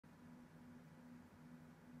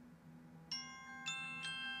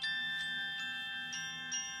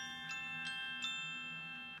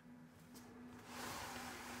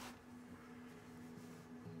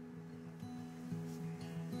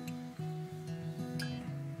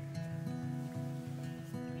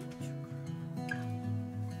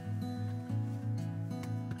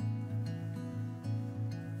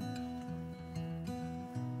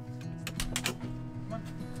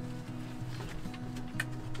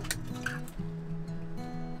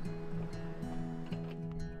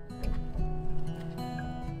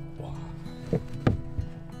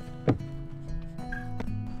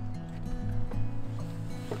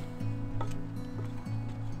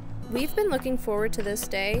We've been looking forward to this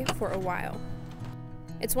day for a while.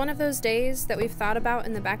 It's one of those days that we've thought about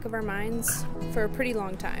in the back of our minds for a pretty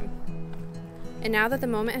long time. And now that the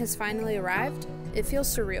moment has finally arrived, it feels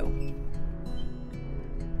surreal.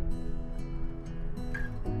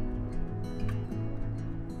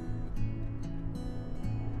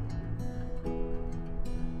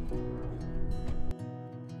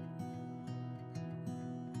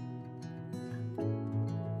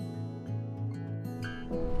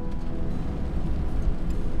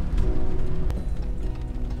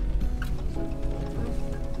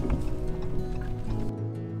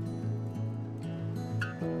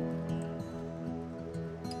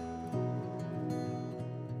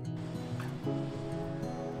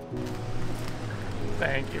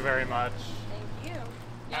 Thank you very much. Thank you.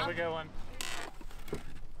 Have a good one.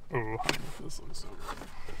 Ooh, this looks so good.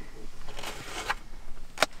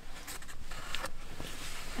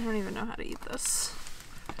 I don't even know how to eat this.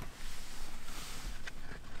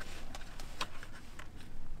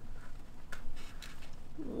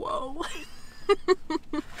 Whoa.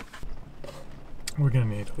 We're gonna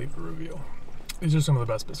need to leave a review. These are some of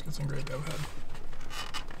the best biscuits and gravy I've had.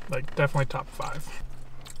 Like, definitely top 5.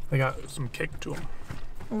 They got some kick to them.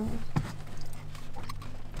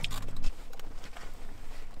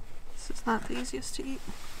 This is not the easiest to eat.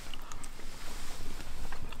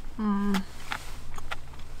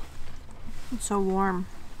 It's so warm.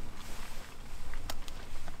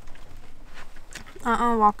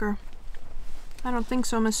 Walker. I don't think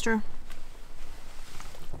so, mister.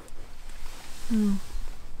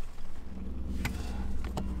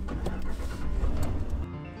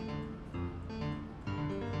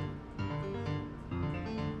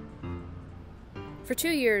 For 2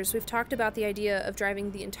 years, we've talked about the idea of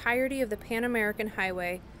driving the entirety of the Pan-American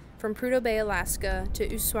Highway from Prudhoe Bay, Alaska to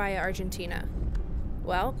Ushuaia, Argentina.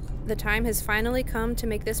 Well, the time has finally come to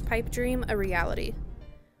make this pipe dream a reality.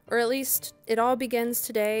 Or at least, it all begins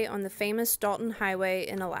today on the famous Dalton Highway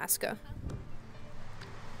in Alaska.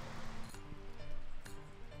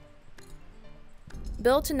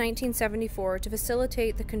 Built in 1974 to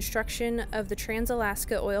facilitate the construction of the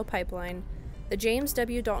Trans-Alaska Oil Pipeline, the James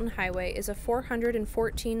W. Dalton Highway is a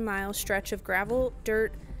 414-mile stretch of gravel,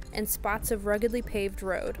 dirt, and spots of ruggedly paved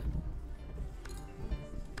road.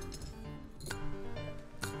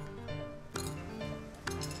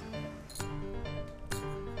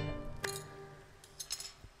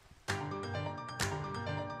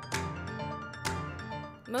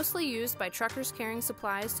 Mostly used by truckers carrying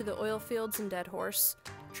supplies to the oil fields in Dead Horse,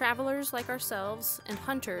 travelers like ourselves, and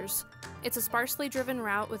hunters, it's a sparsely driven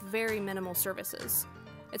route with very minimal services.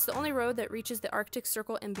 It's the only road that reaches the Arctic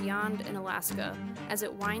Circle and beyond in Alaska, as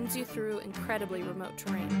it winds you through incredibly remote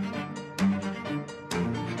terrain.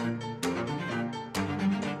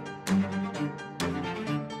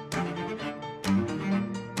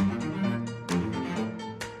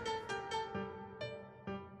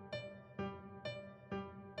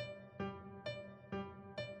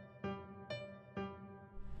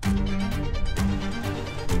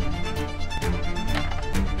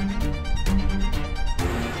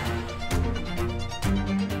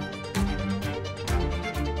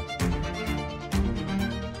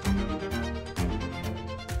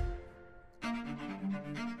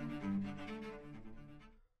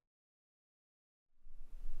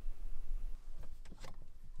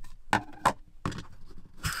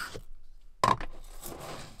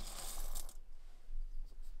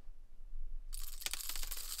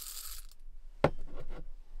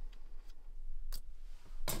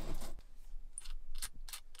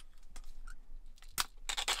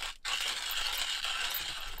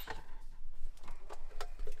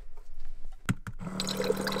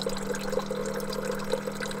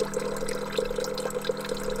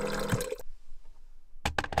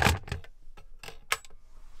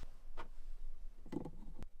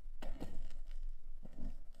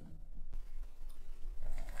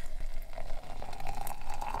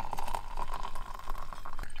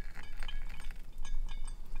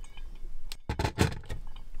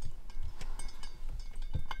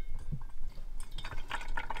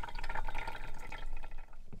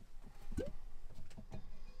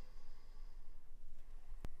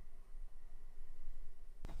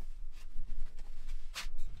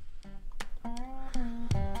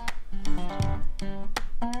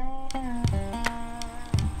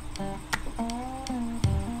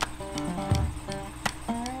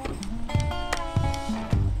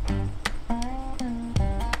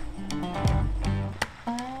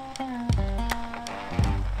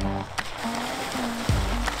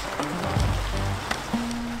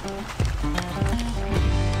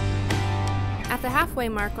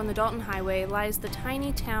 halfway mark on the Dalton Highway lies the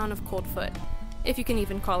tiny town of Coldfoot, if you can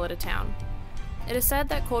even call it a town. It is said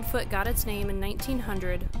that Coldfoot got its name in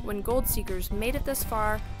 1900 when gold seekers made it this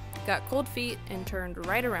far, got cold feet, and turned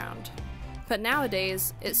right around. But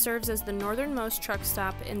nowadays, it serves as the northernmost truck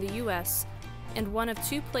stop in the US and one of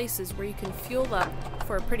 2 places where you can fuel up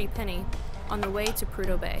for a pretty penny on the way to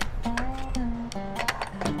Prudhoe Bay.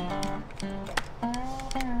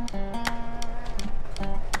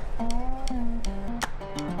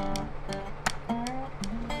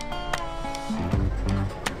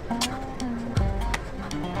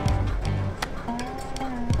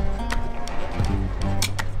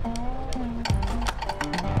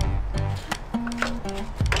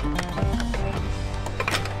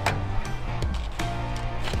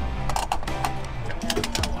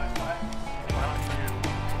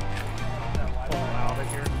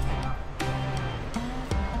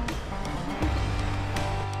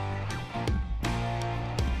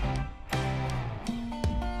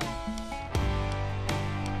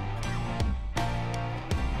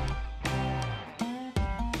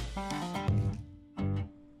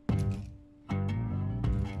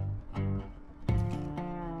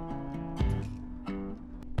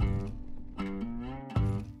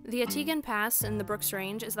 The Atigan Pass in the Brooks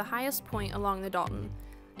Range is the highest point along the Dalton,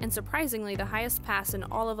 and surprisingly the highest pass in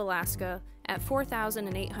all of Alaska at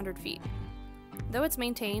 4,800 feet. Though it's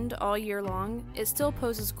maintained all year long, it still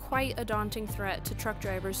poses quite a daunting threat to truck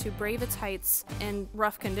drivers who brave its heights and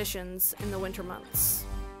rough conditions in the winter months.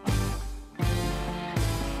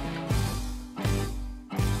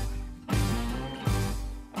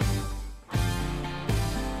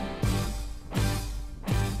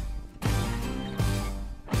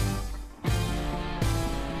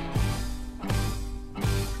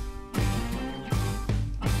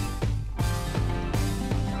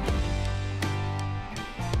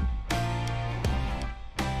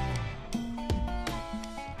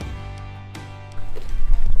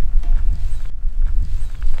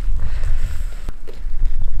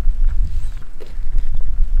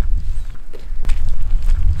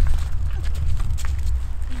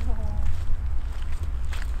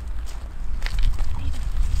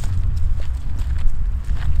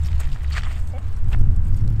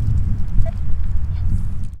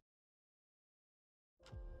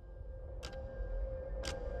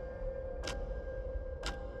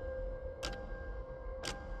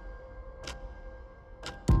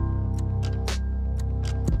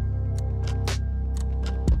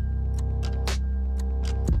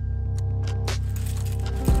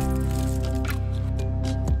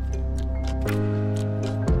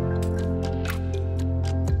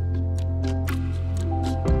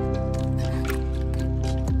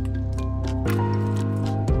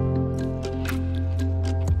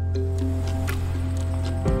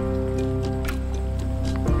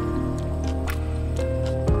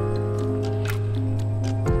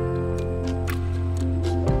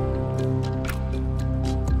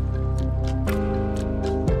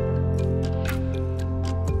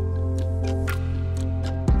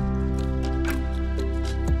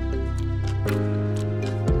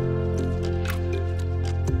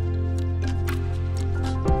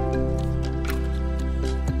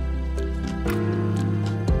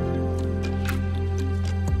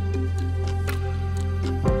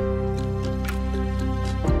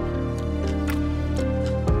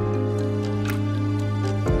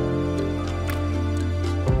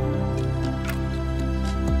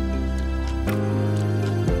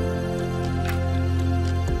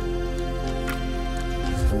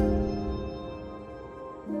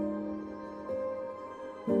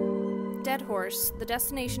 Dead Horse, the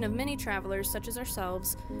destination of many travelers such as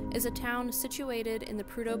ourselves, is a town situated in the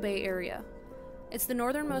Prudhoe Bay area. It's the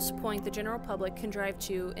northernmost point the general public can drive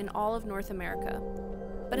to in all of North America.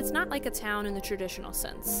 But it's not like a town in the traditional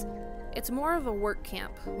sense. It's more of a work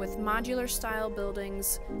camp with modular-style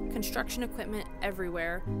buildings, construction equipment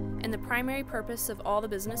everywhere, and the primary purpose of all the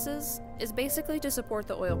businesses is basically to support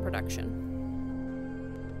the oil production.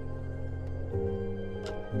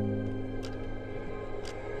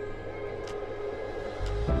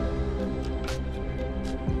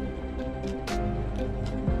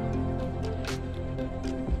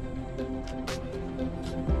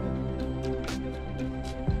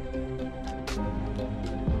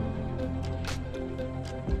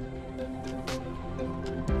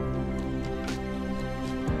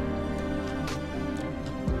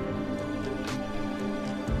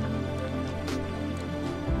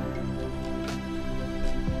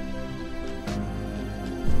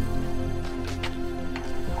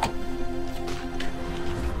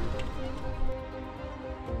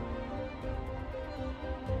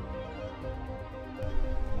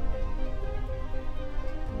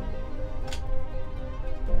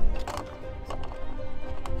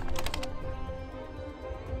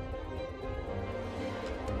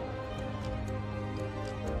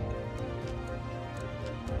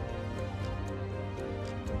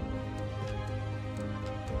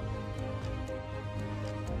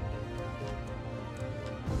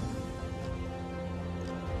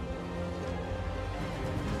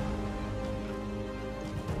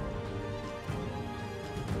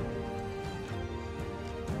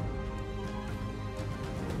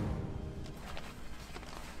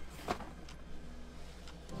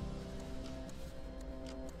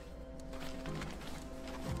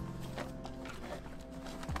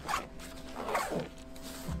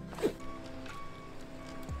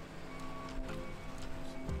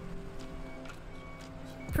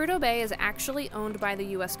 Prudhoe Bay is actually owned by the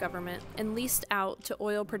US government and leased out to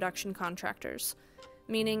oil production contractors,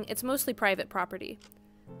 meaning it's mostly private property.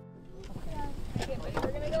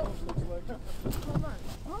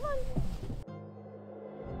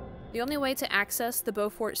 The only way to access the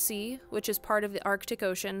Beaufort Sea, which is part of the Arctic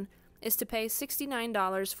Ocean, is to pay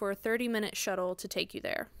 $69 for a 30-minute shuttle to take you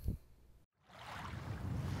there.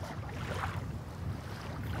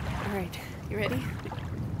 All right, you ready?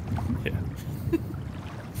 Yeah.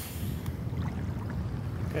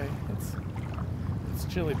 Okay, it's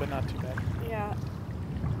chilly, but not too bad. Yeah.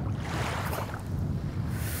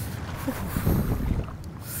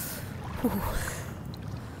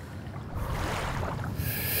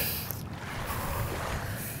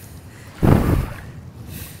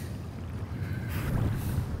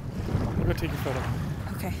 I'll go take your photo.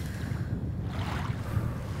 Okay.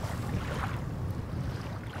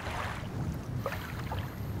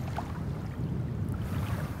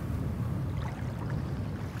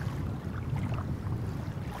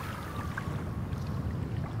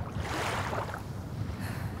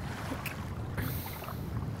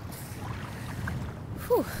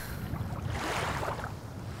 Whew.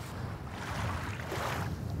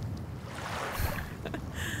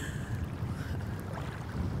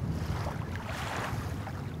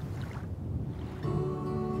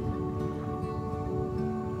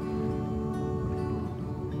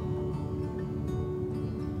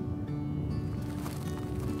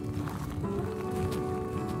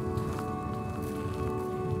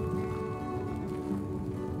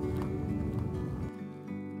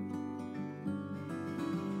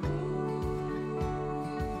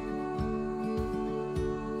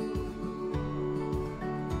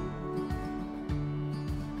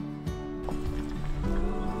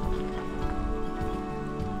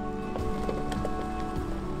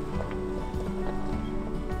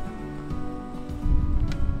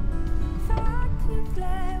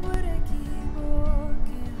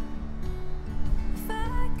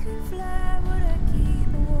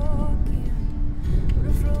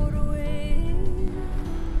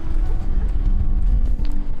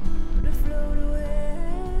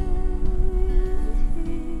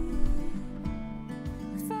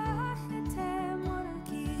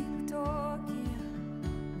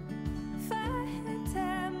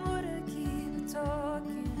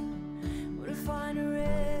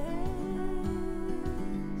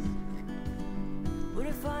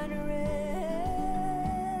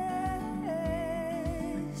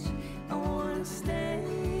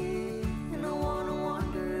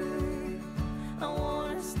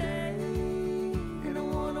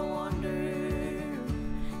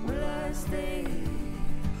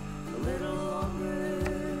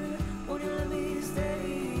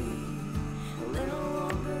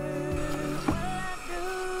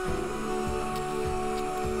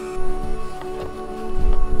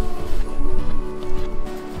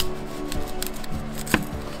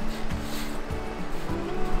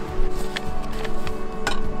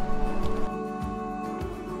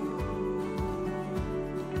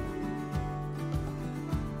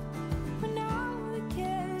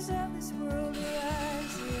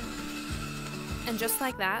 And just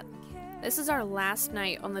like that, this is our last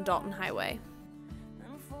night on the Dalton Highway.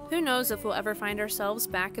 Who knows if we'll ever find ourselves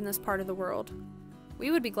back in this part of the world.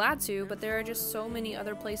 We would be glad to, but there are just so many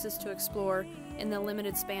other places to explore in the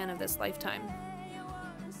limited span of this lifetime.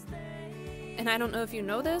 And I don't know if you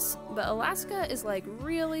know this, but Alaska is like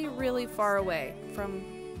really, really far away from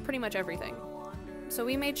pretty much everything. So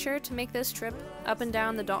we made sure to make this trip up and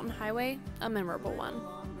down the Dalton Highway a memorable one.